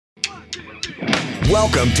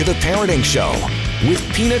Welcome to The Parenting Show with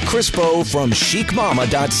Pina Crispo from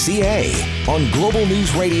chicmama.ca on Global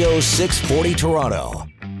News Radio 640 Toronto.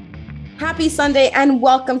 Happy Sunday and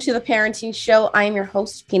welcome to The Parenting Show. I am your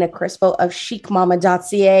host, Pina Crispo of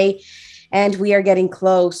chicmama.ca, and we are getting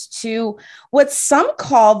close to what some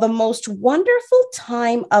call the most wonderful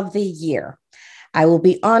time of the year. I will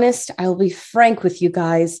be honest, I will be frank with you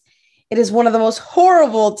guys. It is one of the most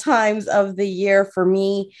horrible times of the year for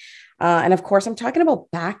me. And of course, I'm talking about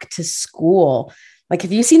back to school. Like,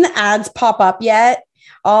 have you seen the ads pop up yet?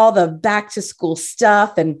 All the back to school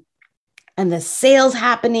stuff and the sales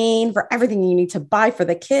happening for everything you need to buy for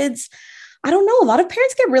the kids. I don't know. A lot of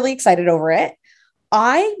parents get really excited over it.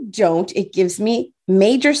 I don't. It gives me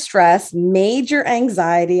major stress, major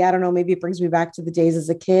anxiety. I don't know. Maybe it brings me back to the days as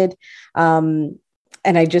a kid. And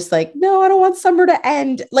I just no, I don't want summer to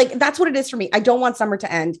end. That's what it is for me. I don't want summer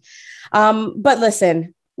to end. But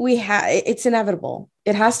listen, it's inevitable.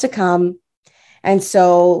 It has to come. And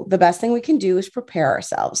so the best thing we can do is prepare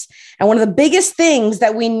ourselves. And one of the biggest things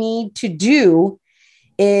that we need to do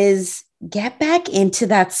is get back into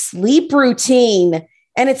that sleep routine.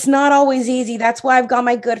 And it's not always easy. That's why I've got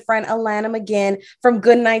my good friend, Alana McGinn from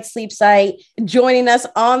Good Night Sleep Site joining us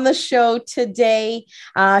on the show today.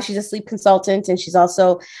 She's a sleep consultant, and she's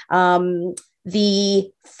also the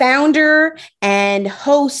founder and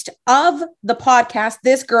host of the podcast,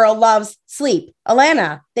 This Girl Loves Sleep.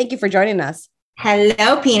 Alana, thank you for joining us.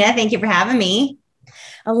 Hello, Pina. Thank you for having me.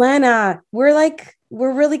 Alana, we're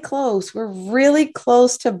really close. We're really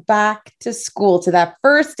close to back to school, to that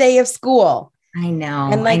first day of school. I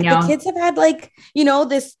know. And the kids have had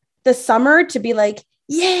the summer to be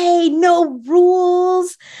yay, no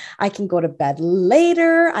rules. I can go to bed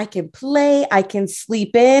later. I can play. I can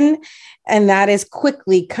sleep in. And that is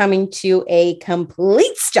quickly coming to a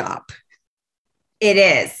complete stop. It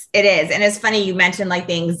is. And it's funny, you mentioned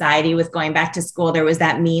the anxiety with going back to school. There was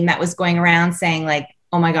that meme that was going around saying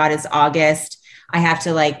oh my God, it's August. I have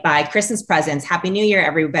to buy Christmas presents. Happy New Year,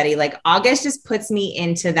 everybody. August just puts me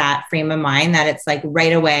into that frame of mind that it's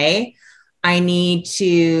right away. I need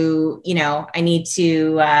to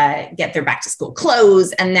get their back to school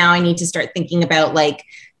clothes. And now I need to start thinking about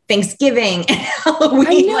Thanksgiving and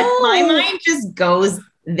Halloween. My mind just goes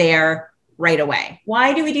there right away.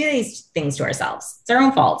 Why do we do these things to ourselves? It's our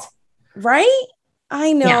own fault. Right?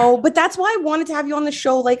 I know, but that's why I wanted to have you on the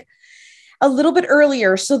show a little bit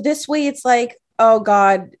earlier. So this way it's oh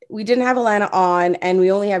God, we didn't have Alana on and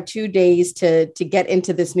we only have 2 days to get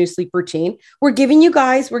into this new sleep routine. We're giving you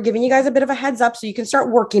guys a bit of a heads up so you can start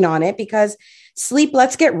working on it, because sleep,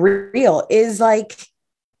 let's get real, is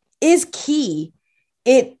key.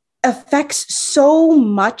 It affects so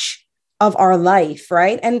much of our life,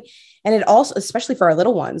 right? And it also, especially for our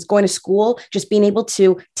little ones, going to school, just being able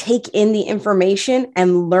to take in the information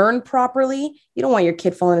and learn properly. You don't want your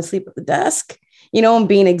kid falling asleep at the desk, and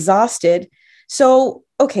being exhausted. So,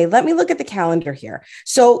 okay, let me look at the calendar here.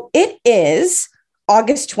 So it is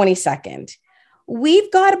August 22nd. We've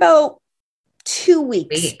got about 2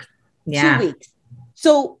 weeks. Yeah. 2 weeks.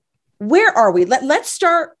 So where are we? Let's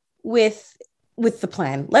start with the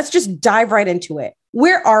plan. Let's just dive right into it.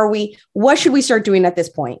 Where are we? What should we start doing at this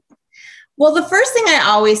point? Well, the first thing I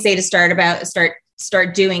always say to start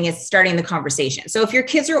doing is starting the conversation. So if your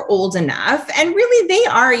kids are old enough, and really they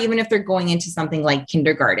are, even if they're going into something like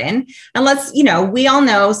kindergarten, and we all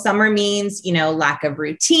know summer means, lack of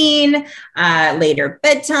routine, later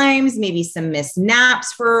bedtimes, maybe some missed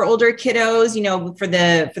naps for older kiddos, for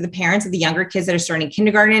the parents of the younger kids that are starting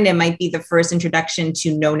kindergarten, it might be the first introduction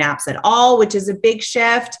to no naps at all, which is a big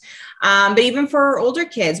shift. But even for our older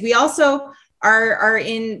kids, we also are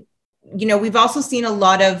in, we've also seen a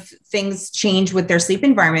lot of things change with their sleep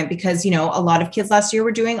environment because, a lot of kids last year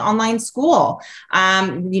were doing online school.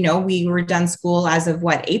 We were done school as of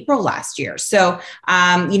April last year. So,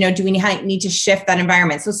 do we need to shift that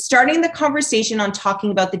environment? So starting the conversation on talking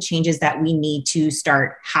about the changes that we need to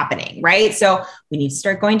start happening, right? So we need to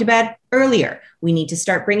start going to bed earlier. We need to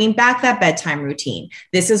start bringing back that bedtime routine.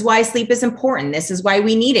 This is why sleep is important. This is why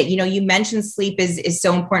we need it. You mentioned sleep is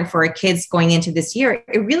so important for our kids going into this year.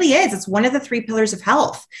 It really is. It's one of the 3 pillars of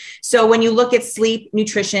health. So when you look at sleep,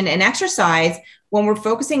 nutrition, and exercise, when we're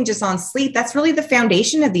focusing just on sleep, that's really the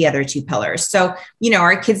foundation of the other 2 pillars. So,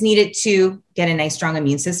 our kids needed to get a nice, strong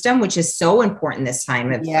immune system, which is so important this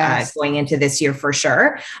time of going into this year for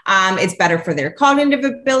sure. It's better for their cognitive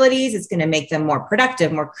abilities. It's going to make them more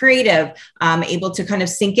productive, more creative, able to kind of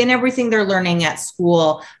sink in everything they're learning at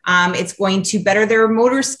school. It's going to better their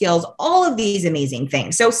motor skills, all of these amazing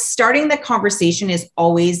things. So starting the conversation is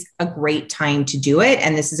always a great time to do it.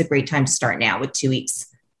 And this is a great time to start now with 2 weeks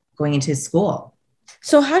going into school.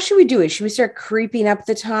 So how should we do it? Should we start creeping up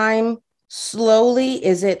the time slowly?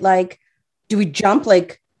 Is it like, do we jump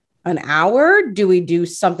like an hour? Do we do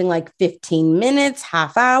something like 15 minutes,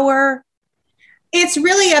 half hour? It's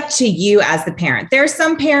really up to you as the parent. There are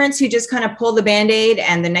some parents who just kind of pull the Band-Aid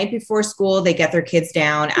and the night before school, they get their kids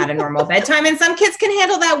down at a normal bedtime. And some kids can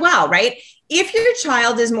handle that well, right? If your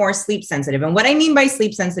child is more sleep sensitive, and what I mean by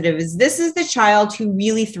sleep sensitive is this is the child who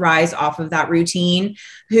really thrives off of that routine,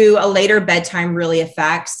 who a later bedtime really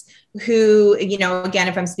affects, who, again,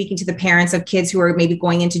 if I'm speaking to the parents of kids who are maybe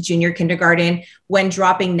going into junior kindergarten, when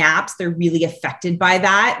dropping naps, they're really affected by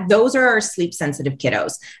that. Those are our sleep sensitive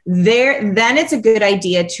kiddos. Then it's a good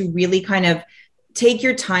idea to really kind of take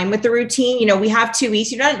your time with the routine. We have 2 weeks.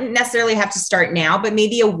 You don't necessarily have to start now, but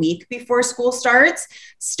maybe a week before school starts,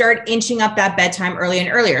 start inching up that bedtime earlier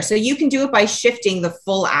and earlier. So you can do it by shifting the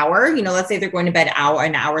full hour. Let's say they're going to bed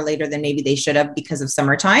an hour later than maybe they should have because of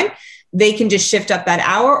summertime. They can just shift up that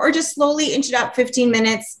hour or just slowly inch it up 15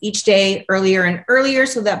 minutes each day earlier and earlier,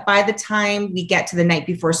 so that by the time we get to the night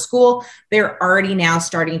before school, they're already now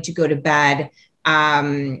starting to go to bed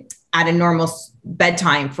at a normal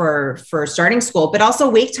bedtime for starting school, but also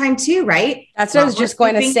wake time too, right? That's what I was just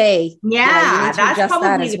going to say. Yeah, that's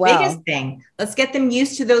probably the biggest thing. Let's get them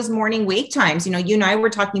used to those morning wake times. You and I were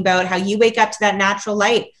talking about how you wake up to that natural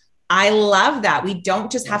light. I love that. We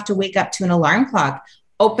don't just have to wake up to an alarm clock.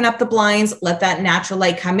 Open up the blinds, let that natural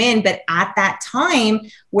light come in, but at that time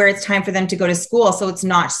where it's time for them to go to school. So it's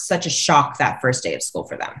not such a shock that first day of school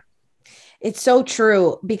for them. It's so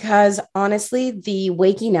true, because honestly, the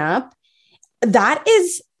waking up, that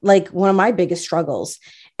is like one of my biggest struggles.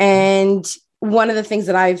 And one of the things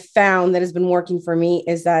that I've found that has been working for me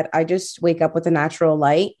is that I just wake up with a natural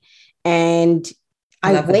light, and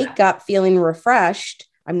I wake up feeling refreshed.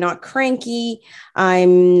 I'm not cranky.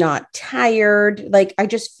 I'm not tired. Like, I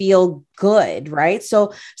just feel good. Right.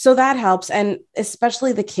 So that helps. And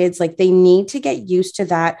especially the kids, like, they need to get used to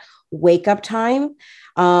that wake up time.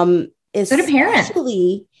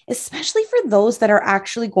 Especially for those that are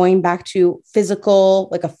actually going back to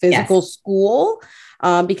physical school,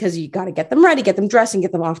 because you got to get them ready, get them dressed, and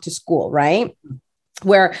get them off to school. Right.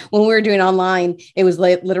 Where when we were doing online, it was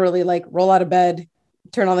like literally like roll out of bed,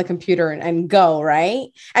 turn on the computer and go, right?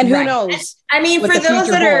 And who knows? I mean, for those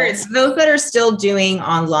that are still doing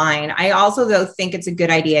online, I also though think it's a good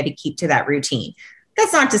idea to keep to that routine.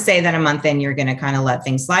 That's not to say that a month in, you're going to kind of let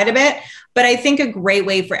things slide a bit, but I think a great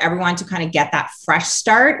way for everyone to kind of get that fresh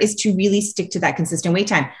start is to really stick to that consistent wake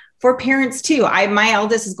time. For parents too. My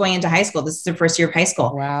eldest is going into high school. This is their first year of high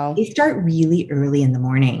school. Wow. They start really early in the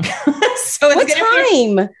morning. So it's what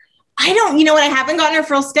time? I haven't gotten her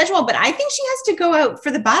full schedule, but I think she has to go out for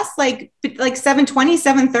the bus like 7:20,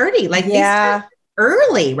 7:30. Like, they start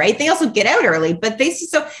early, right? They also get out early, but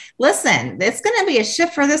listen, it's going to be a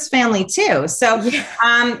shift for this family too. So,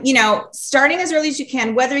 starting as early as you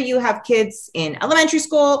can, whether you have kids in elementary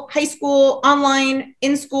school, high school, online,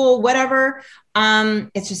 in school, whatever,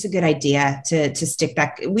 it's just a good idea to stick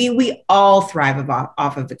that. We all thrive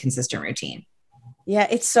off of a consistent routine. Yeah,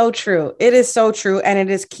 it's so true. It is so true. And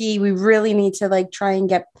it is key. We really need to try and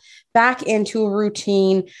get back into a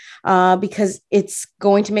routine because it's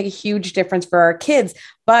going to make a huge difference for our kids.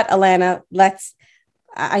 But Alana,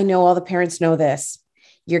 I know all the parents know this.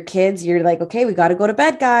 Your kids, you're like, okay, we got to go to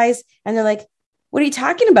bed, guys. And they're like, what are you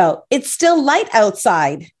talking about? It's still light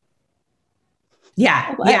outside.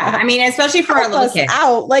 Yeah. Yeah. I mean, especially for our little kids.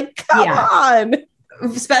 Come on.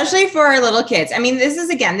 Especially for our little kids. I mean, this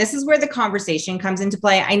is where the conversation comes into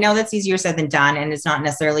play. I know that's easier said than done, and it's not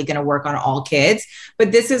necessarily going to work on all kids,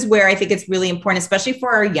 but this is where I think it's really important, especially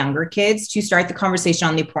for our younger kids, to start the conversation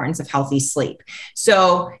on the importance of healthy sleep.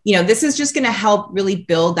 So, this is just going to help really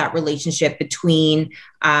build that relationship between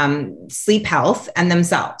sleep health and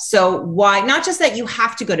themselves. So why, not just that you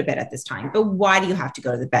have to go to bed at this time, but why do you have to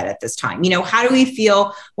go to the bed at this time? How do we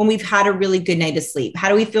feel when we've had a really good night of sleep? How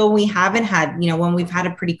do we feel when we haven't had, when we've had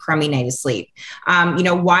a pretty crummy night of sleep?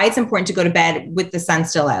 Why it's important to go to bed with the sun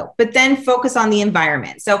still out, but then focus on the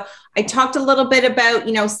environment. So I talked a little bit about,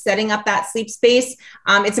 setting up that sleep space.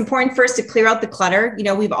 It's important first to clear out the clutter.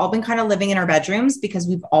 We've all been kind of living in our bedrooms because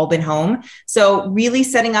we've all been home. So really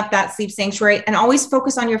setting up that sleep sanctuary, and always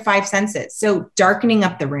focus on your 5 senses. So darkening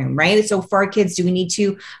up the room, right? So for our kids, do we need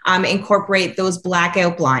to incorporate those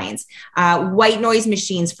blackout blinds, white noise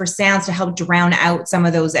machines for sounds to help drown out some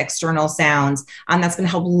of those external sounds. That's going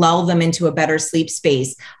to help lull them into a better sleep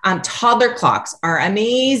space. Toddler clocks are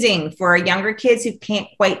amazing for our younger kids who can't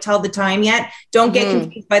quite tell the time yet. Don't get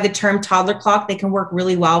confused by the term toddler clock. They can work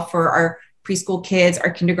really well for our preschool kids, our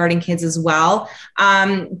kindergarten kids as well.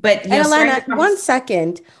 But and Alana, 1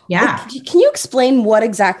 second. Yeah. Can you explain what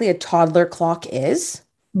exactly a toddler clock is?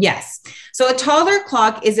 Yes. So a toddler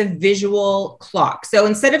clock is a visual clock. So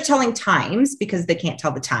instead of telling times, because they can't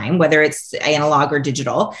tell the time, whether it's analog or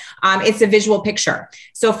digital, it's a visual picture.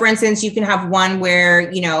 So for instance, you can have one where,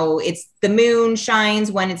 it's the moon shines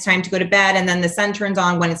when it's time to go to bed, and then the sun turns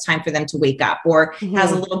on when it's time for them to wake up, or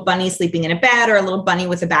has a little bunny sleeping in a bed, or a little bunny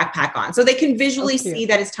with a backpack on. So they can visually see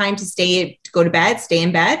that it's time to go to bed, stay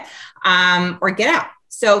in bed, or get out.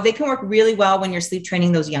 So they can work really well when you're sleep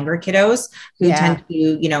training those younger kiddos who tend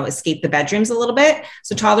to, escape the bedrooms a little bit.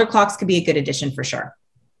 So toddler clocks could be a good addition for sure.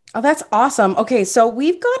 Oh, that's awesome. Okay. So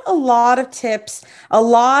we've got a lot of tips, a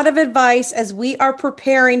lot of advice as we are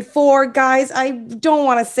preparing for, guys, I don't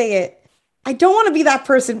want to say it. I don't want to be that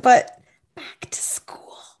person, but back to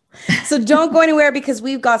school. So don't go anywhere, because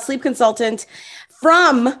we've got sleep consultant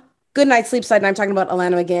from Goodnight Sleep Site, and I'm talking about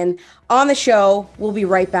Alana McGinn on the show. We'll be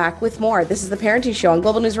right back with more. This is The Parenting Show on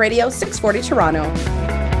Global News Radio 640 Toronto.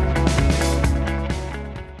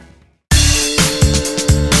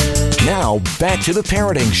 Now back to The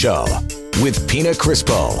Parenting Show with Pina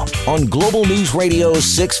Crispo on Global News Radio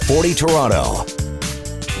 640 Toronto.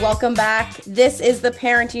 Welcome back. This is The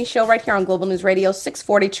Parenting Show right here on Global News Radio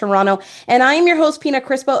 640 Toronto. And I am your host, Pina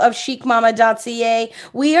Crispo of chicmama.ca.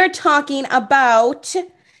 We are talking about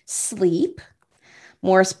sleep,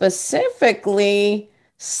 more specifically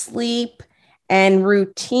sleep and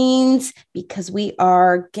routines, because we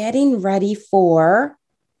are getting ready for,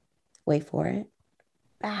 wait for it,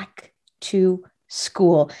 back to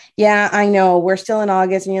school. Yeah, I know we're still in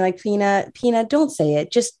August and you're like, Pina, don't say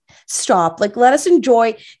it. Just stop. Let us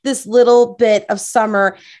enjoy this little bit of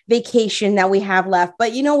summer vacation that we have left.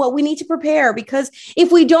 But you know what? We need to prepare, because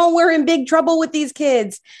if we don't, we're in big trouble with these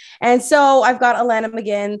kids. And so I've got Alana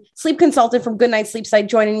McGinn, sleep consultant from Goodnight Sleep Site,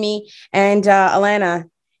 joining me. And Alana,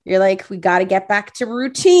 you're like, we got to get back to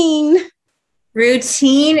routine.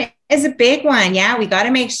 Routine is a big one. Yeah, we got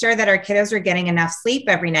to make sure that our kiddos are getting enough sleep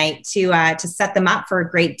every night to set them up for a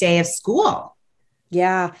great day of school.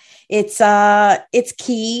 Yeah, it's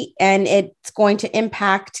key, and it's going to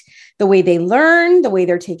impact the way they learn, the way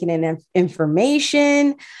they're taking in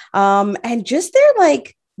information, and just their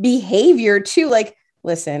behavior too.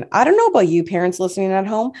 Listen, I don't know about you parents listening at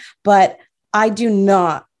home, but I do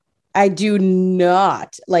not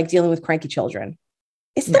like dealing with cranky children.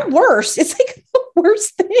 It's the worst. It's the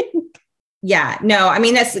worst thing. Yeah, no, I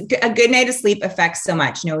mean, that's a good night of sleep affects so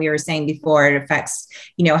much. We were saying before, it affects,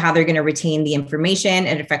 how they're going to retain the information.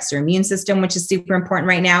 It affects their immune system, which is super important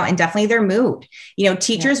right now, and definitely their mood.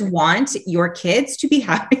 Teachers want your kids to be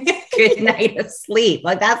having a good night of sleep.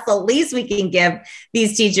 That's the least we can give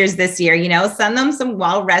these teachers this year, send them some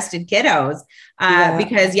well-rested kiddos.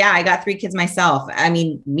 Because I got 3 kids myself. I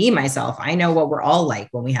mean, myself, I know what we're all like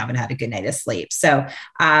when we haven't had a good night of sleep. So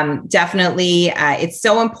definitely it's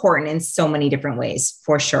so important in so many different ways,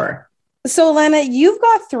 for sure. So Alana, you've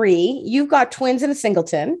got 3, you've got twins and a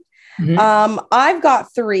singleton. Mm-hmm. I've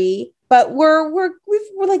got 3, but we're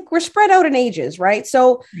spread out in ages, right?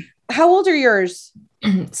 So how old are yours?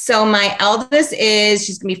 So my eldest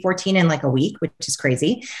she's gonna be 14 in a week, which is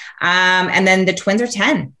crazy. And then the twins are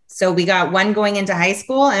 10. So we got 1 going into high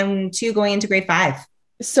school and 2 going into grade 5.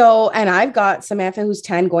 So, and I've got Samantha, who's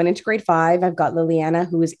 10, going into grade 5. I've got Liliana,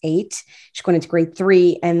 who is 8. She's going into grade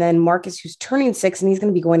 3. And then Marcus, who's turning 6, and he's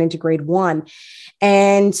going to be going into grade 1.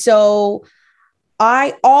 And so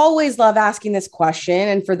I always love asking this question.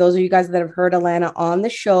 And for those of you guys that have heard Alana on the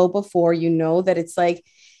show before, you know that it's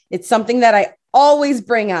something that I always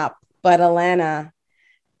bring up. But Alana,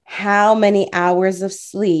 how many hours of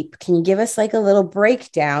sleep? Can you give us a little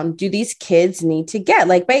breakdown? Do these kids need to get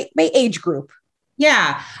by age group?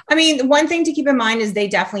 Yeah. I mean, one thing to keep in mind is they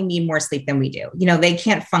definitely need more sleep than we do. They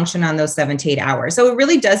can't function on those 7 to 8 hours. So it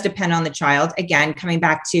really does depend on the child. Again, coming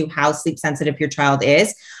back to how sleep sensitive your child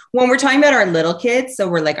is. When we're talking about our little kids, so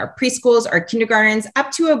we're our preschools, our kindergartens,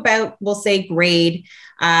 up to about, we'll say grade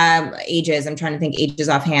ages. I'm trying to think ages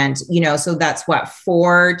offhand, so that's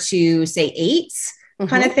 4 to say 8.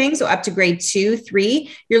 Kind of thing. So up to grade 2, 3,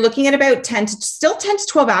 you're looking at about 10 to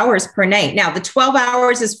 12 hours per night. Now the 12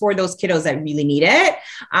 hours is for those kiddos that really need it.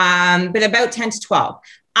 But about 10 to 12,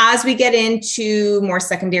 as we get into more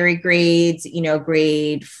secondary grades,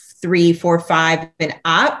 grade 3, 4, 5 and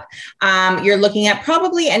up, you're looking at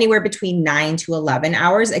probably anywhere between 9 to 11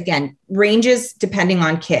 hours. Again, ranges depending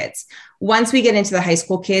on kids. Once we get into the high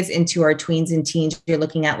school kids, into our tweens and teens, you're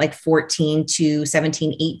looking at 14 to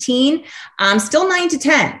 17, 18, still 9 to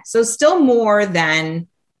 10. So still more than,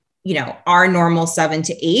 our normal 7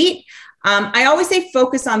 to 8. I always say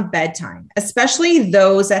focus on bedtime, especially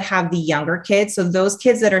those that have the younger kids. So those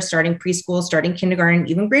kids that are starting preschool, starting kindergarten,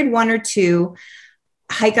 even grade 1 or 2,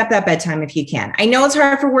 hike up that bedtime if you can. I know it's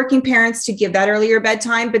hard for working parents to give that earlier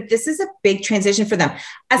bedtime, but this is a big transition for them,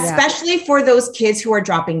 especially for those kids who are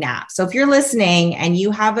dropping naps. So if you're listening and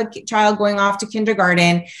you have a child going off to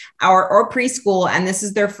kindergarten or preschool, and this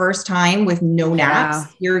is their first time with no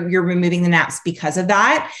naps, you're removing the naps because of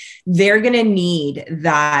that. They're going to need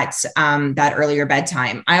that earlier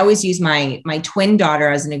bedtime. I always use my twin daughter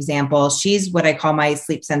as an example. She's what I call my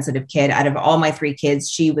sleep sensitive kid. Out of all my 3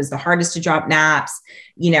 kids, she was the hardest to drop naps.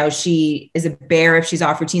 She is a bear if she's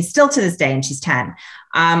off routine still to this day, and she's 10.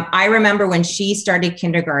 I remember when she started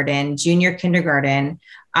kindergarten, junior kindergarten,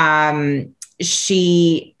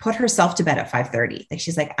 she put herself to bed at 5:30. Like,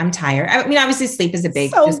 she's like, I'm tired. I mean, obviously sleep is a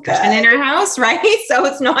big discussion in our house, right? So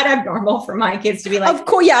it's not abnormal for my kids to be like, of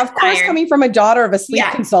course, coming from a daughter of a sleep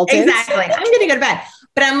consultant. Exactly. I'm going to go to bed.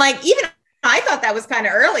 But I'm like, even I thought that was kind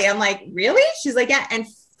of early. I'm like, really? She's like, yeah. And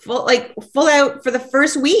full out for the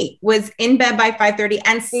first week, was in bed by 5:30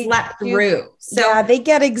 and slept through. So yeah, they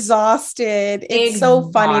get exhausted. It's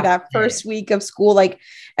so funny that first week of school,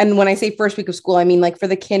 and when I say first week of school, I mean, for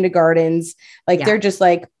the kindergartens, they're just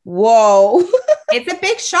like, whoa. It's a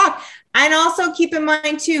big shock. And also keep in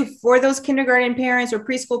mind too, for those kindergarten parents or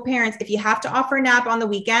preschool parents, if you have to offer a nap on the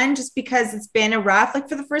weekend, just because it's been a rough,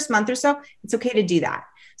 for the first month or so, it's okay to do that.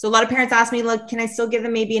 So a lot of parents ask me, look, can I still give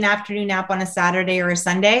them maybe an afternoon nap on a Saturday or a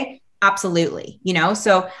Sunday? Absolutely.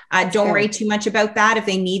 So don't worry too much about that. If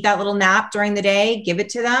they need that little nap during the day, give it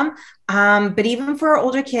to them. But even for our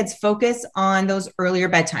older kids, focus on those earlier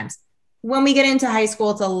bedtimes. When we get into high school,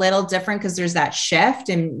 it's a little different because there's that shift,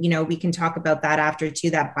 and, we can talk about that after too,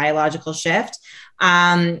 that biological shift.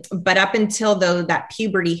 But up until that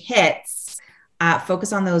puberty hits,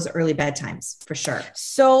 focus on those early bedtimes for sure.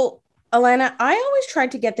 So Alana, I always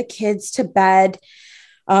tried to get the kids to bed.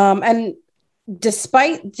 And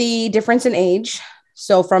despite the difference in age,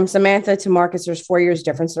 so from Samantha to Marcus, there's 4 years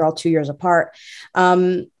difference. They're all 2 years apart.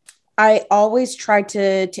 I always tried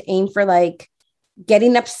to aim for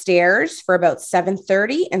getting upstairs for about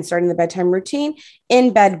 7:30 and starting the bedtime routine,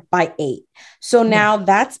 in bed by 8. So now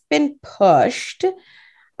that's been pushed to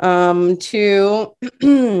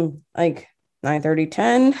 9:30,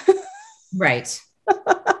 10. Right.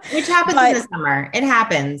 Which happens in the summer. It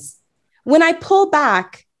happens. When I pull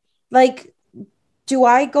back, do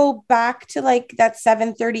I go back to that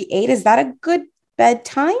 7:30, 8? Is that a good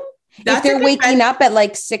bedtime? If they're waking up at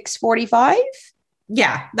 6:45?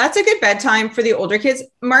 Yeah, that's a good bedtime for the older kids.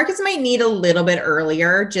 Marcus might need a little bit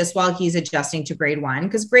earlier just while he's adjusting to grade 1,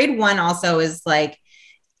 because grade 1 also is they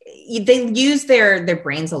use their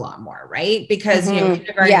brains a lot more, right? Because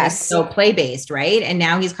kindergarten is so play-based, right? And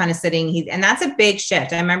now he's kind of sitting, and that's a big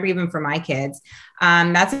shift. I remember even for my kids,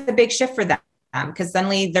 that's a big shift for them. Because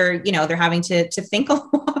suddenly they're having to think a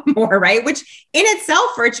lot more, right? Which in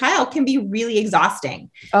itself for a child can be really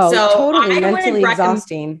exhausting. Oh, so totally mentally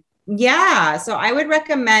exhausting. Yeah. So I would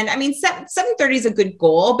recommend, 7:30 is a good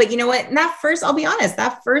goal, but you know what? I'll be honest,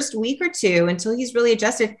 that first week or 2, until he's really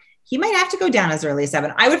adjusted, he might have to go down as early as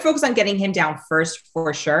 7. I would focus on getting him down first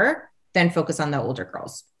for sure, then focus on the older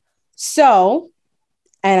girls. So,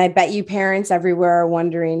 and I bet you parents everywhere are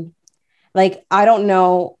wondering, I don't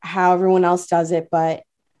know how everyone else does it, but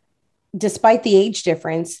despite the age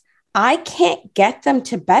difference, I can't get them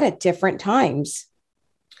to bed at different times.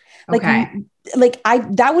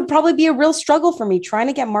 That would probably be a real struggle for me, trying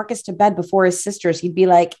to get Marcus to bed before his sisters. He'd be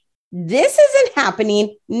like, this isn't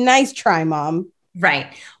happening. Nice try, Mom. Right.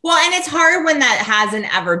 Well, and it's hard when that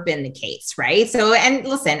hasn't ever been the case, right? So, and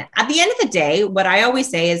listen, at the end of the day, what I always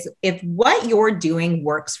say is, if what you're doing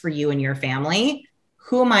works for you and your family,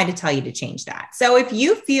 who am I to tell you to change that? So if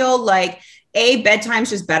you feel like bedtime's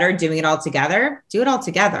just better doing it all together, do it all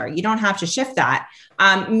together. You don't have to shift that.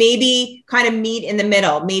 Maybe kind of meet in the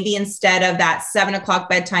middle. Maybe instead of that 7 o'clock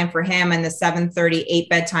bedtime for him and the 7:30, 8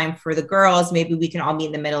 bedtime for the girls, maybe we can all meet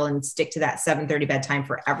in the middle and stick to that 7:30 bedtime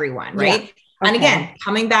for everyone, right? Yeah. And again,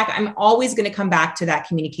 coming back, I'm always going to come back to that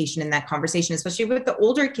communication and that conversation, especially with the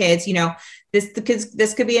older kids.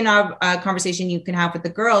 This could be a conversation you can have with the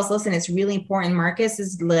girls. Listen, it's really important. Marcus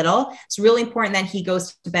is little. It's really important that he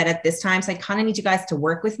goes to bed at this time. So I kind of need you guys to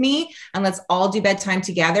work with me, and let's all do bedtime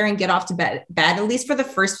together and get off to bed, at least for the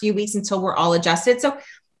first few weeks until we're all adjusted. So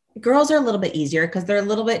girls are a little bit easier because they're a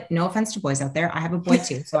little bit, no offense to boys out there, I have a boy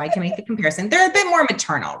too, so I can make the comparison. They're a bit more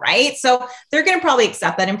maternal, right? So they're going to probably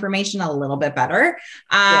accept that information a little bit better.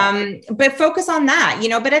 But focus on that,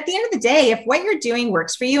 but at the end of the day, if what you're doing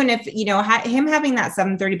works for you, and if, him having that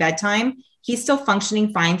 7:30 bedtime, he's still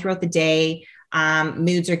functioning fine throughout the day.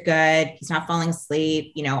 moods are good, he's not falling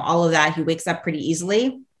asleep, all of that, he wakes up pretty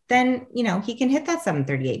easily, then, he can hit that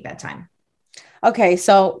 7:38 bedtime. Okay.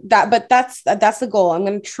 So that's the goal. I'm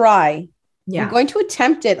going to try. Yeah. I'm going to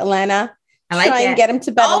attempt it, Alana. I like try it. and get him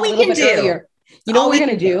to bed a little bit earlier. You know what we're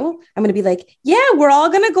going to do? I'm going to be like, yeah, we're all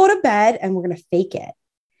going to go to bed and we're going to fake it.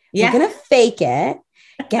 Yeah. We're going to fake it,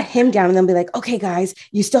 get him down, and then be like, okay, guys,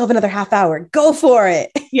 you still have another half hour. Go for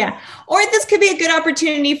it. Yeah. Or this could be a good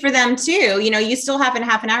opportunity for them too. You still have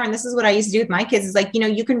half an hour. And this is what I used to do with my kids is like,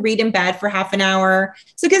 you can read in bed for half an hour.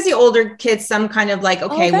 So it gives the older kids some kind of like,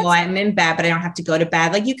 okay, well, I'm in bed, but I don't have to go to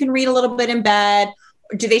bed. Like you can read a little bit in bed.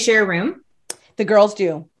 Do they share a room? The girls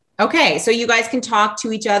do. Okay. So you guys can talk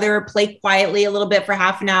to each other, play quietly a little bit for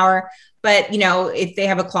half an hour. But, if they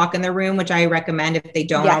have a clock in their room, which I recommend if they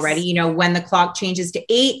don't already, when the clock changes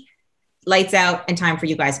to 8, lights out and time for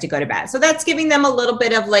you guys to go to bed. So that's giving them a little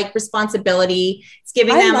bit of like responsibility. It's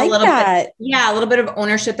giving them a little bit, a little bit of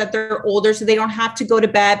ownership that they're older, so they don't have to go to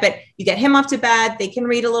bed, but you get him off to bed, they can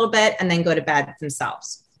read a little bit and then go to bed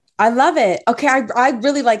themselves. I love it. Okay. I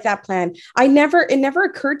really like that plan. It never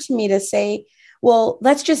occurred to me to say, well,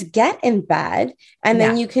 let's just get in bed and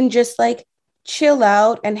then you can just like chill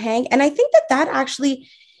out and hang. And I think that actually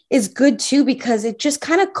is good too, because it just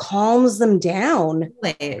kind of calms them down.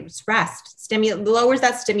 It's rest, lowers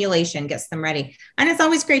that stimulation, gets them ready. And it's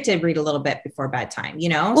always great to read a little bit before bedtime,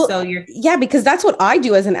 Well, so because that's what I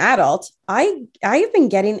do as an adult. I have been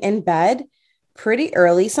getting in bed pretty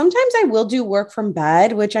early. Sometimes I will do work from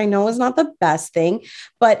bed, which I know is not the best thing,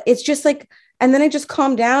 but it's just like, and then I just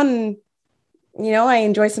calm down and I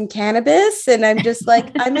enjoy some cannabis and I'm just like,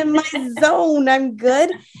 I'm in my zone. I'm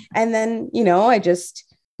good. And then, I just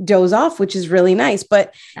doze off, which is really nice.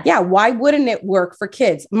 But yeah, why wouldn't it work for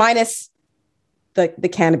kids? Minus the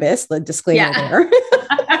cannabis, the disclaimer there.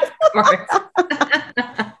 Of course.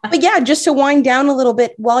 But yeah, just to wind down a little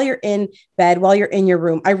bit while you're in bed, while you're in your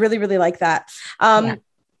room. I really, really like that. Now,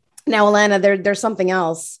 Alana, there's something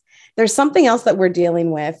else. There's something else that we're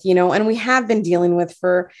dealing with, and we have been dealing with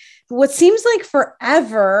for what seems like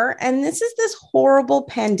forever. And this is this horrible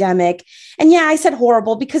pandemic. And yeah, I said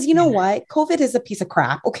horrible because you know what? COVID is a piece of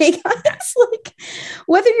crap. Okay, guys, like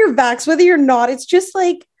whether you're vaxxed, whether you're not, it's just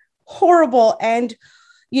like horrible. And,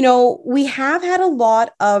 we have had a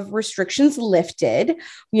lot of restrictions lifted.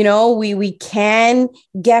 We can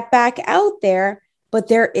get back out there, but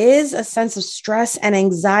there is a sense of stress and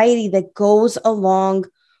anxiety that goes along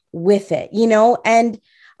with it, and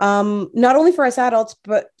not only for us adults,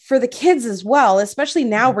 but for the kids as well, especially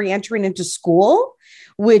now re-entering into school,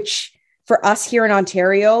 which for us here in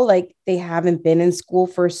Ontario, like they haven't been in school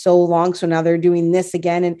for so long. So now they're doing this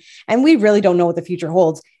again. And we really don't know what the future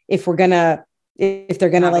holds if they're going to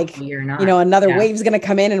another wave's going to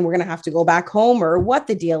come in and we're going to have to go back home or what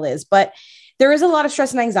the deal is. But there is a lot of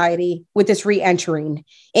stress and anxiety with this re-entering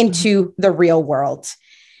into the real world.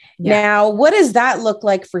 Yeah. Now, what does that look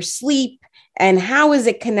like for sleep and how is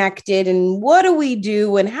it connected and what do we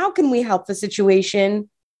do and how can we help the situation?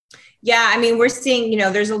 Yeah, I mean, we're seeing,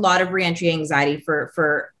 there's a lot of reentry anxiety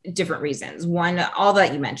for different reasons. One, all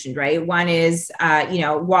that you mentioned, right? One is,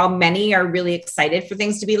 while many are really excited for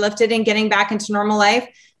things to be lifted and getting back into normal life,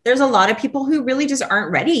 there's a lot of people who really just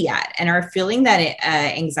aren't ready yet and are feeling that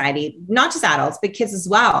anxiety, not just adults, but kids as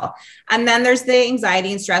well. And then there's the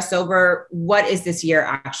anxiety and stress over what is this year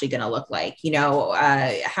actually going to look like,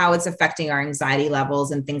 how it's affecting our anxiety levels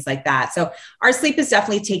and things like that. So our sleep is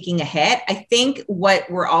definitely taking a hit. I think what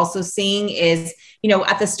we're also seeing is,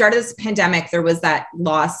 at the start of this pandemic, there was that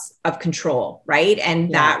loss of control, right?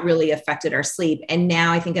 And that really affected our sleep. And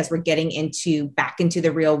now I think as we're getting back into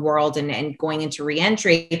the real world and going into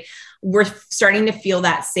reentry, we're starting to feel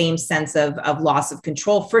that same sense of loss of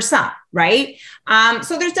control for some, right?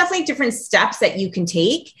 So there's definitely different steps that you can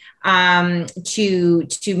take to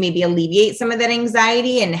maybe alleviate some of that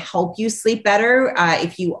anxiety and help you sleep better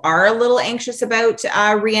if you are a little anxious about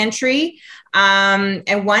reentry.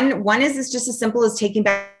 And one is just as simple as taking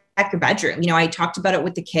back your bedroom. I talked about it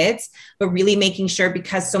with the kids, but really making sure,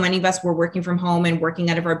 because so many of us were working from home and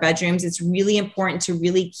working out of our bedrooms, it's really important to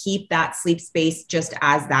really keep that sleep space just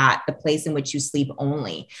as the place in which you sleep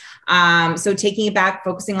only. So taking it back,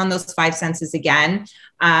 focusing on those 5 senses again,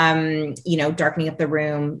 darkening up the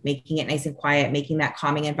room, making it nice and quiet, making that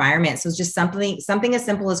calming environment. So it's just something as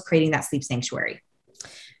simple as creating that sleep sanctuary.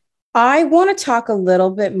 I want to talk a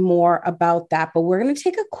little bit more about that, but we're going to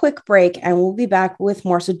take a quick break and we'll be back with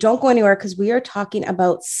more. So don't go anywhere because we are talking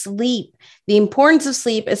about sleep, the importance of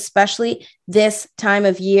sleep, especially this time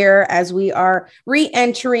of year as we are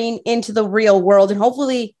re-entering into the real world. And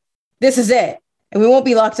hopefully this is it and we won't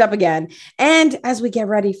be locked up again. And as we get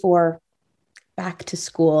ready for back to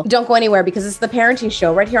school. Don't go anywhere because it's the Parenting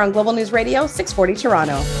Show right here on Global News Radio 640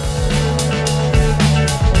 Toronto.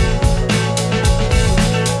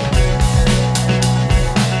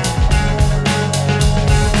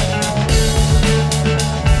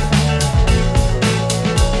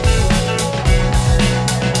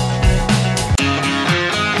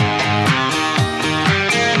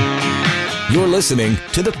 You're listening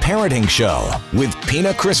to The Parenting Show with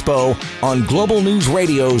Pina Crispo on Global News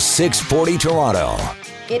Radio 640 Toronto.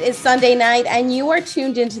 It is Sunday night and you are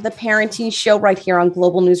tuned into The Parenting Show right here on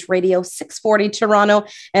Global News Radio 640 Toronto.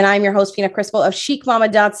 And I'm your host, Pina Crispo of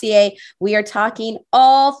chicmama.ca. We are talking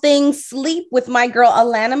all things sleep with my girl,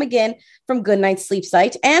 Alana McGinn from Goodnight Sleep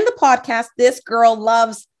Site and the podcast, This Girl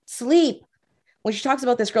Loves Sleep. When she talks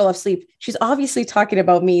about This Girl Loves Sleep, she's obviously talking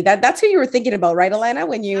about me. That's who you were thinking about, right, Alana,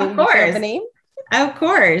 when you said the name? Of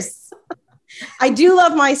course. I do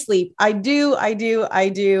love my sleep. I do.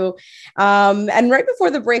 And right before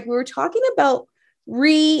the break, we were talking about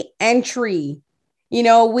re-entry. You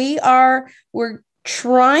know, we're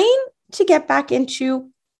trying to get back into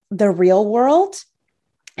the real world,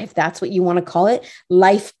 if that's what you want to call it,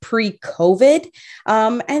 life pre-COVID.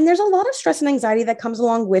 And there's a lot of stress and anxiety that comes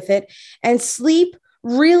along with it. And sleep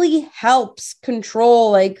really helps control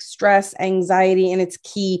like stress, anxiety, and it's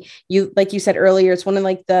key. Like you said earlier, it's one of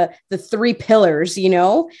like the three pillars, you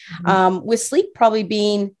know, with sleep probably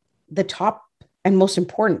being the top and most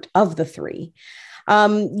important of the three.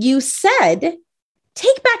 You said,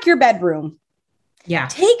 take back your bedroom. Yeah.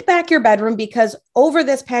 Take back your bedroom because over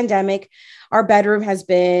this pandemic, our bedroom has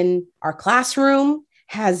been our classroom,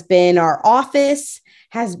 has been our office,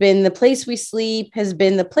 has been the place we sleep, has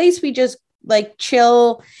been the place we just like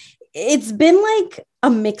chill. It's been like a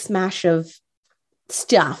mix mash of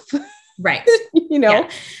stuff. Right. You know? Yeah.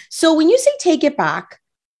 So when you say take it back,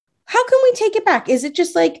 how can we take it back? Is it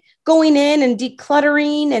just like going in and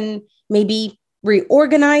decluttering and maybe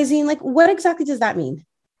reorganizing? Like what exactly does that mean?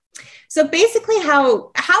 So basically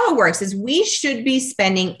how it works is we should be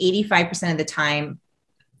spending 85% of the time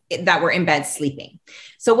that we're in bed sleeping.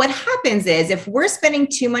 So what happens is if we're spending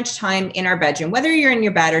too much time in our bedroom, whether you're in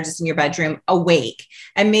your bed or just in your bedroom awake,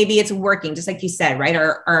 and maybe it's working, just like you said, right?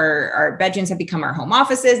 Our bedrooms have become our home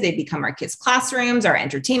offices. They become our kids' classrooms, our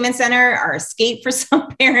entertainment center, our escape for some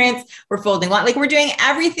parents. We're folding like we're doing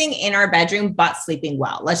everything in our bedroom, but sleeping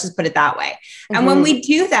well. Let's just put it that way. Mm-hmm. And when we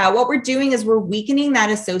do that, what we're doing is we're weakening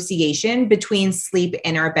that association between sleep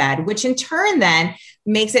and our bed, which in turn then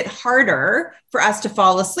makes it harder for us to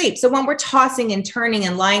fall asleep. So when we're tossing and turning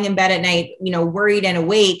and lying in bed at night, you know, worried and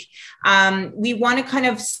awake, we want to kind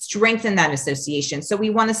of strengthen that association. So we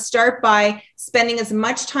want to start by spending as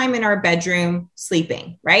much time in our bedroom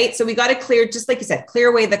sleeping, right? So we got to clear, just like you said, clear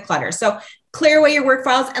away the clutter. So clear away your work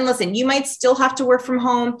files. And listen, you might still have to work from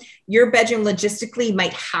home. Your bedroom logistically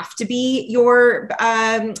might have to be your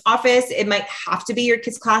office. It might have to be your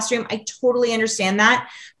kid's classroom. I totally understand that.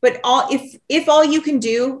 But if all you can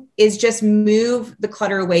do is just move the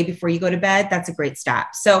clutter away before you go to bed, that's a great step.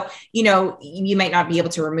 So, you know, you might not be able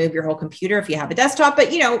to remove your whole computer if you have a desktop,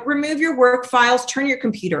 but, you know, remove your work files, turn your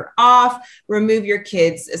computer off, remove your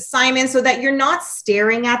kids' assignments so that you're not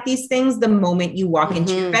staring at these things the moment you walk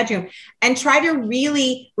into your bedroom, and try to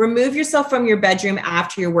really remove yourself from your bedroom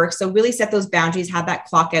after your work. So really set those boundaries, have that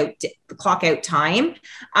clock out time,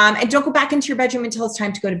 and don't go back into your bedroom until it's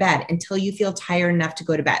time to go to bed, until you feel tired enough to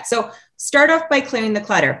go to bed. So start off by clearing the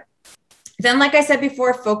clutter. Then, like I said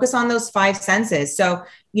before, focus on those five senses. So,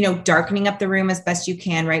 you know, darkening up the room as best you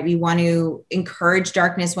can, right? We want to encourage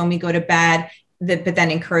darkness when we go to bed, but then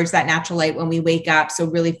encourage that natural light when we wake up. So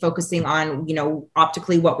really focusing on, you know,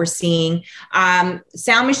 optically what we're seeing.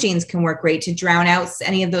 Sound machines can work great to drown out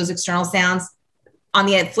any of those external sounds. On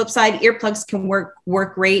the flip side, earplugs can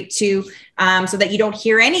work great too, so that you don't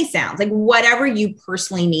hear any sounds, like whatever you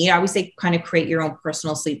personally need. I always say kind of create your own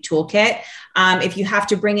personal sleep toolkit. If you have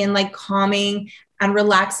to bring in like calming and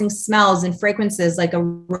relaxing smells and fragrances like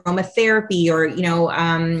aromatherapy or, you know,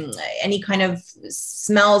 any kind of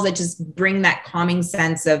smells that just bring that calming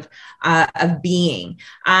sense of being.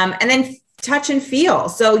 And then touch and feel.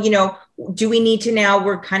 So, you know, do we need to now,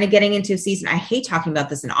 we're kind of getting into a season. I hate talking about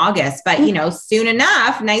this in August, but you know, soon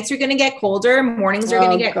enough, nights are going to get colder. Mornings are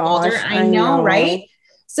going to get colder. I know, right?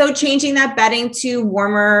 So changing that bedding to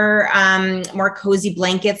warmer, more cozy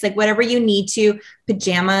blankets, like whatever you need to,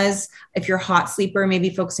 pajamas, if you're a hot sleeper, maybe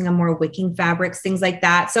focusing on more wicking fabrics, things like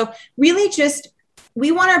that. So really just,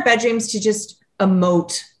 we want our bedrooms to just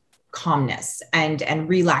emote calmness and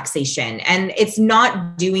relaxation. And it's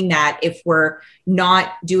not doing that if we're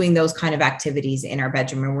not doing those kind of activities in our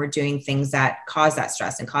bedroom, and we're doing things that cause that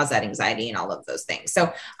stress and cause that anxiety and all of those things.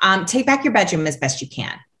 So take back your bedroom as best you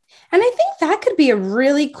can. And I think that could be a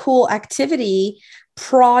really cool activity,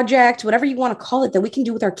 project, whatever you want to call it, that we can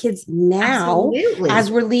do with our kids now. Absolutely. As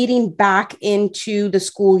we're leading back into the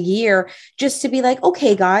school year, just to be like,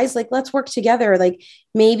 okay, guys, like, let's work together. Like,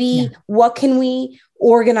 maybe what can we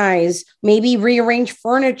organize, maybe rearrange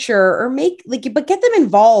furniture, or but get them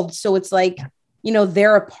involved. So it's like,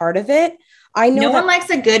 they're a part of it. I know no one likes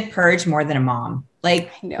a good purge more than a mom.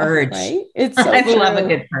 Like, purge. Right? It's so I true. love a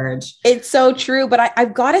good purge. It's so true. But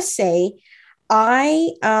I've got to say,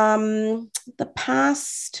 the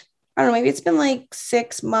past, I don't know, maybe it's been like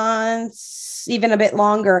 6 months, even a bit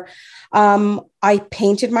longer. I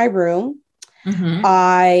painted my room. Mm-hmm.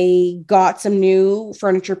 I got some new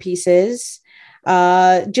furniture pieces,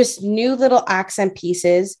 just new little accent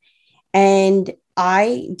pieces. And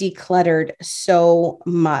I decluttered so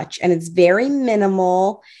much, and it's very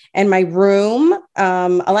minimal. And my room,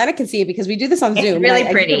 Alana can see it because we do this on Zoom. It's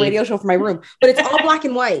really pretty. I do a radio show for my room, but it's all black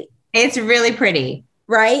and white. It's really pretty.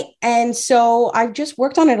 Right. And so I've just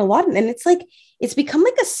worked on it a lot, and it's like, it's become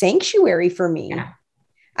like a sanctuary for me. Yeah.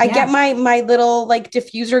 I get my little like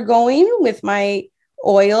diffuser going with my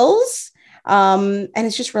oils. And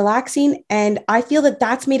it's just relaxing. And I feel that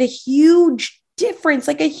that's made a huge difference,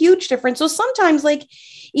 like a huge difference. So sometimes, like,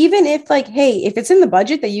 even if like, hey, if it's in the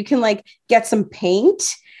budget that you can like get some paint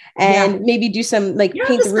and maybe do some like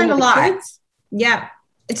paint the room with the kids. Yeah.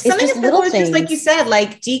 It's something as simple as just like you said,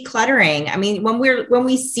 like decluttering. I mean, when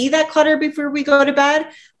we see that clutter before we go to bed,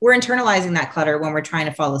 we're internalizing that clutter when we're trying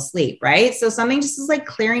to fall asleep, right? So something just is like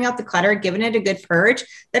clearing out the clutter, giving it a good purge.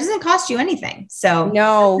 That doesn't cost you anything. So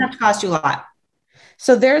no, it doesn't have to cost you a lot.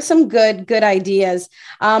 So there's some good ideas.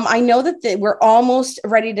 I know that we're almost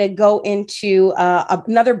ready to go into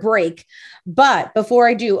another break, but before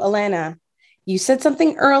I do, Alana, you said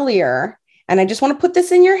something earlier, and I just want to put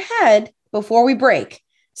this in your head before we break.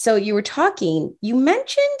 So you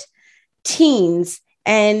mentioned teens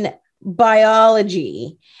and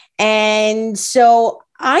biology. And so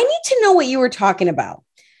I need to know what you were talking about.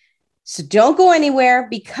 So don't go anywhere,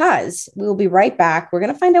 because we'll be right back. We're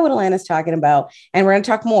going to find out what Alana's talking about, and we're going to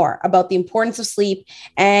talk more about the importance of sleep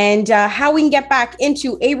and how we can get back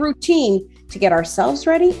into a routine to get ourselves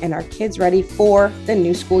ready and our kids ready for the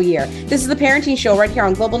new school year. This is the Parenting Show right here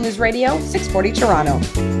on Global News Radio, 640 Toronto.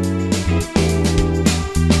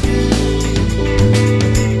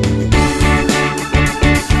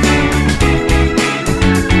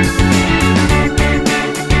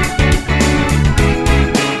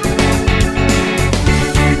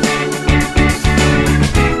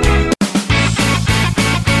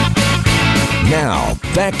 Now,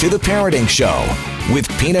 back to the Parenting Show with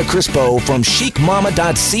Pina Crispo from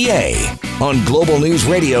chicmama.ca on Global News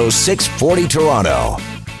Radio 640 Toronto.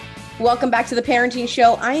 Welcome back to the Parenting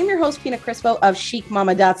Show. I am your host, Pina Crispo of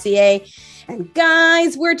chicmama.ca. And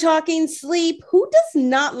guys, we're talking sleep. Who does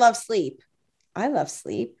not love sleep? I love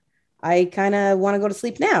sleep. I kind of want to go to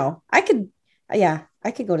sleep now. I could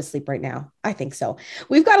go to sleep right now. I think so.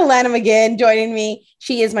 We've got Alana McGinn joining me.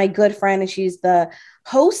 She is my good friend, and she's the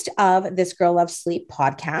host of This Girl Loves Sleep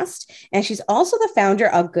podcast. And she's also the founder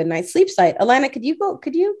of Good Night Sleep Site. Alana, could you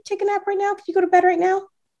take a nap right now? Could you go to bed right now?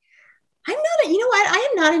 I'm not, you know what? I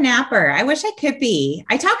am not a napper. I wish I could be.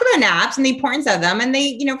 I talk about naps and the importance of them. And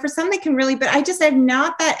they, for some they can really, but I'm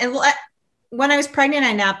not that. And when I was pregnant,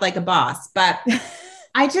 I napped like a boss, but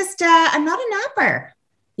I'm not a napper.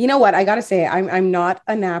 You know what? I got to say, I'm not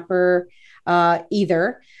a napper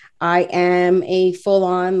either. I am a full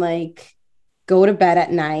on, like, go to bed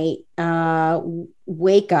at night,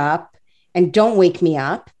 wake up, and don't wake me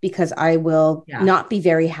up, because I will not be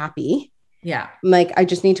very happy. Yeah. Like, I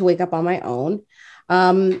just need to wake up on my own.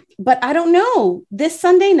 But I don't know. This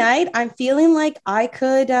Sunday night, I'm feeling like I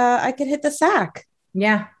could hit the sack.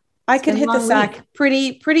 Yeah. I could hit the sack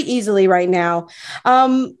pretty easily right now.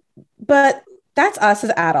 But that's us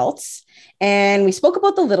as adults. And we spoke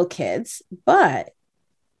about the little kids, but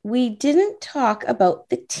we didn't talk about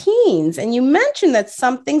the teens. And you mentioned that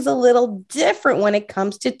something's a little different when it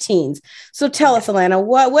comes to teens. So tell us, Alana,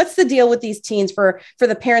 what's the deal with these teens for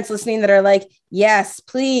the parents listening that are like, yes,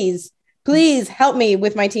 please help me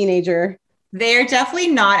with my teenager? They're definitely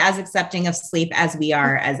not as accepting of sleep as we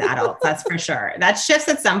are as adults. That's for sure. That shifts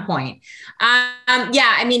at some point.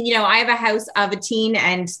 I mean, I have a house of a teen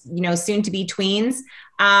and, soon to be tweens.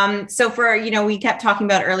 So we kept talking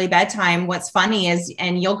about early bedtime. What's funny is,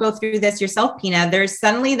 and you'll go through this yourself, Pina, there's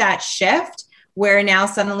suddenly that shift where now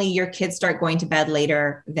suddenly your kids start going to bed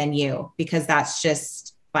later than you, because that's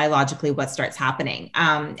just biologically what starts happening.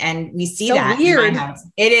 And we see So that weird. in my house.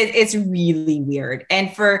 It's really weird.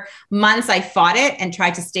 And for months I fought it and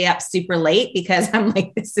tried to stay up super late because I'm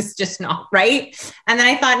like, this is just not right. And then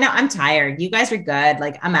I thought, no, I'm tired. You guys are good.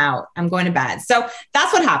 Like, I'm out, I'm going to bed. So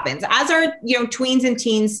that's what happens as our, tweens and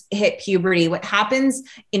teens hit puberty. What happens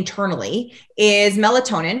internally is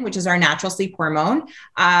melatonin, which is our natural sleep hormone,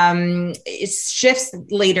 it shifts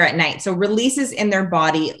later at night. So releases in their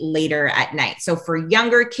body later at night. So for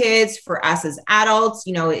younger kids, for us as adults,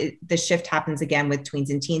 the shift happens again with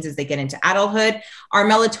tweens and teens as they get into adulthood. Our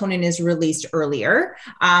melatonin is released earlier,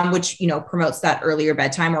 which, promotes that earlier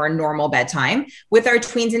bedtime or a normal bedtime. With our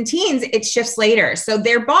tweens and teens, it shifts later. So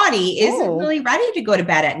their body isn't really ready to go to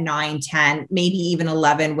bed at 9, 10, maybe even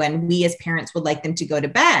 11, when we as parents would like them to go to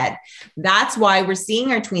bed. That's why we're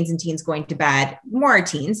seeing our tweens and teens going to bed, more our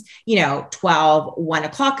teens, 12, 1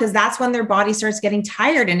 o'clock, because that's when their body starts getting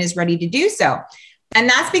tired and is ready to do so. And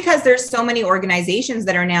that's because there's so many organizations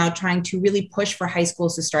that are now trying to really push for high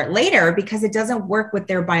schools to start later, because it doesn't work with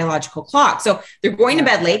their biological clock. So they're going to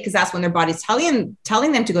bed late because that's when their body's telling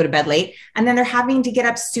them to go to bed late. And then they're having to get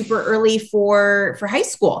up super early for high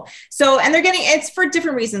school. So, and it's for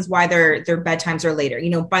different reasons why their bedtimes are later.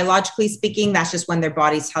 Biologically speaking, that's just when their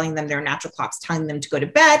body's telling them, their natural clock's telling them to go to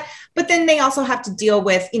bed. But then they also have to deal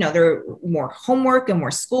with, their more homework and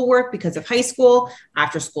more schoolwork because of high school,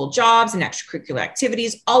 after school jobs and extracurricular activities,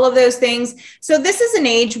 all of those things. So this is an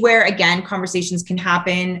age where, again, conversations can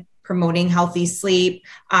happen, promoting healthy sleep,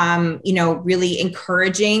 really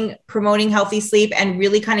encouraging promoting healthy sleep, and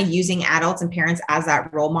really kind of using adults and parents as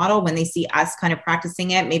that role model. When they see us kind of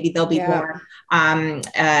practicing it, maybe they'll be they'll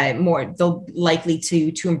likely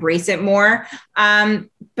to embrace it more.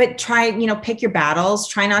 But try, pick your battles,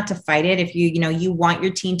 try not to fight it. If you want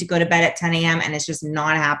your teen to go to bed at 10 a.m. and it's just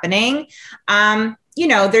not happening.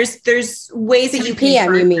 There's ways that you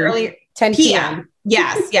PM, you mean earlier. 10 p.m.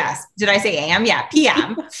 Yes. Did I say AM? Yeah,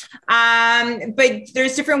 PM. But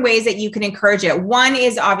there's different ways that you can encourage it. One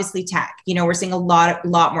is obviously tech. We're seeing a lot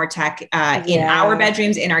more tech in our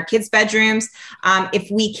bedrooms, in our kids' bedrooms. If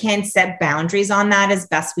we can set boundaries on that as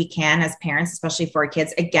best we can as parents, especially for our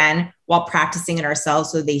kids, again, while practicing it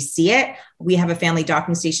ourselves so they see it. We have a family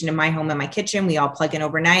docking station in my home, in my kitchen. We all plug in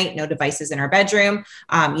overnight, no devices in our bedroom.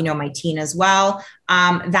 My teen as well.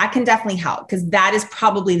 That can definitely help, because that is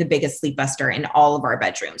probably the biggest sleep buster in all of our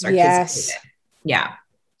bedrooms. Our kids. Yeah.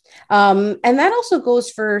 And that also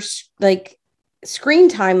goes for like screen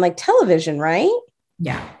time, like television, right?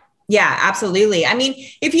 Yeah, absolutely. I mean,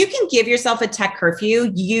 if you can give yourself a tech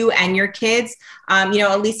curfew, you and your kids,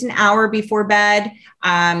 at least an hour before bed,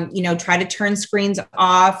 try to turn screens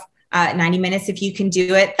off. 90 minutes if you can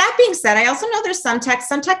do it. That being said, I also know there's some tech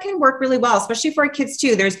can work really well, especially for our kids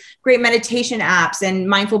too. There's great meditation apps and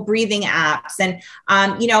mindful breathing apps. And,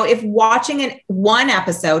 if watching one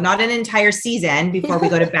episode, not an entire season before we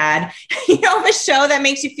go to bed, of a show that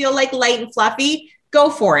makes you feel like light and fluffy, go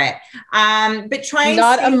for it. But try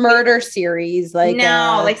not a murder series.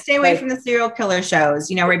 Stay away from the serial killer shows,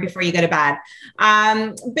 right before you go to bed.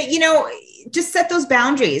 But just set those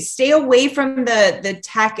boundaries, stay away from the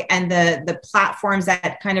tech and the platforms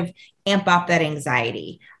that kind of amp up that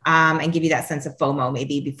anxiety, and give you that sense of FOMO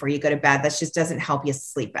maybe before you go to bed. That just doesn't help you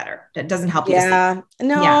sleep better. That doesn't help you sleep.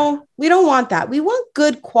 No, we don't want that. We want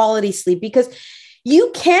good quality sleep, because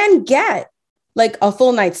you can get like a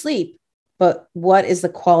full night's sleep, but what is the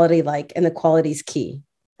quality like? And the quality is key,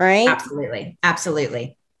 right?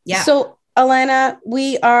 Absolutely. Yeah. So Alana,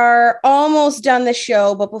 we are almost done the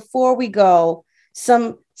show, but before we go,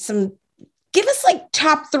 some give us like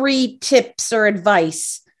top 3 tips or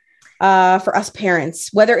advice for us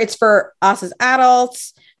parents, whether it's for us as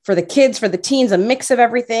adults, for the kids, for the teens, a mix of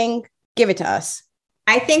everything. Give it to us.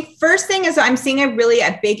 I think first thing is I'm seeing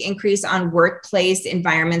a big increase on workplace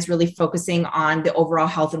environments, really focusing on the overall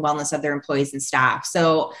health and wellness of their employees and staff.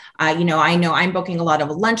 So, I know I'm booking a lot of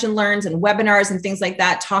lunch and learns and webinars and things like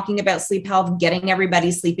that, talking about sleep health, getting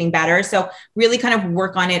everybody sleeping better. So really kind of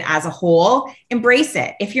work on it as a whole, embrace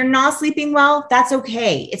it. If you're not sleeping well, that's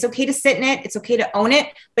okay. It's okay to sit in it. It's okay to own it,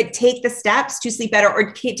 but take the steps to sleep better,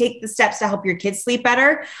 or take the steps to help your kids sleep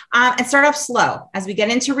better, and start off slow. As we get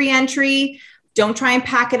into reentry, don't try and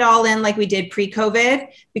pack it all in like we did pre-COVID,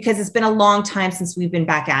 because it's been a long time since we've been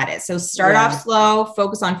back at it. So start off slow,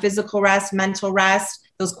 focus on physical rest, mental rest.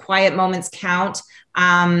 Those quiet moments count,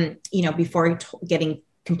 before getting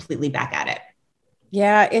completely back at it.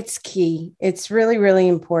 Yeah, it's key. It's really, really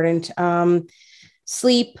important.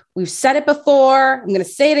 Sleep, we've said it before. I'm going to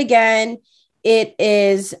say it again. it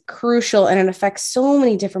is crucial and it affects so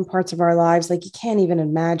many different parts of our lives. Like you can't even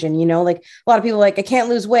imagine, like a lot of people like, I can't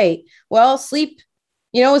lose weight. Well, sleep,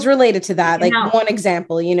 is related to that. Like one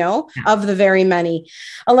example, of the very many.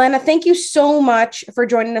 Alana, thank you so much for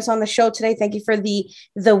joining us on the show today. Thank you for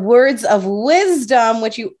the words of wisdom,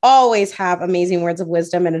 which you always have amazing words of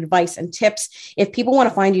wisdom and advice and tips. If people want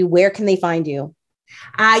to find you, where can they find you?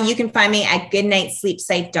 You can find me at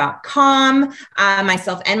goodnightsleepsite.com.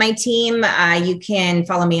 Myself and my team. You can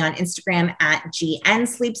follow me on Instagram at GN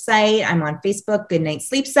Sleepsite. I'm on Facebook, Goodnight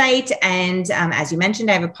Sleep Site. And as you mentioned,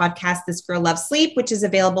 I have a podcast, This Girl Loves Sleep, which is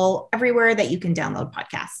available everywhere that you can download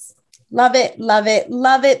podcasts. Love it. Love it.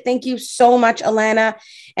 Love it. Thank you so much, Alana.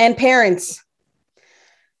 And parents,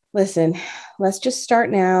 listen, let's just start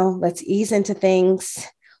now. Let's ease into things.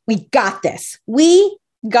 We got this. We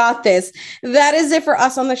got this. That is it for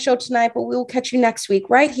us on the show tonight, but we will catch you next week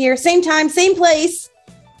right here. Same time, same place.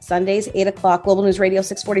 Sundays, 8 o'clock, Global News Radio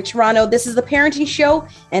 640 Toronto. This is The Parenting Show,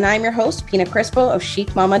 and I'm your host, Pina Crispo of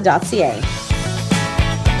chicmama.ca.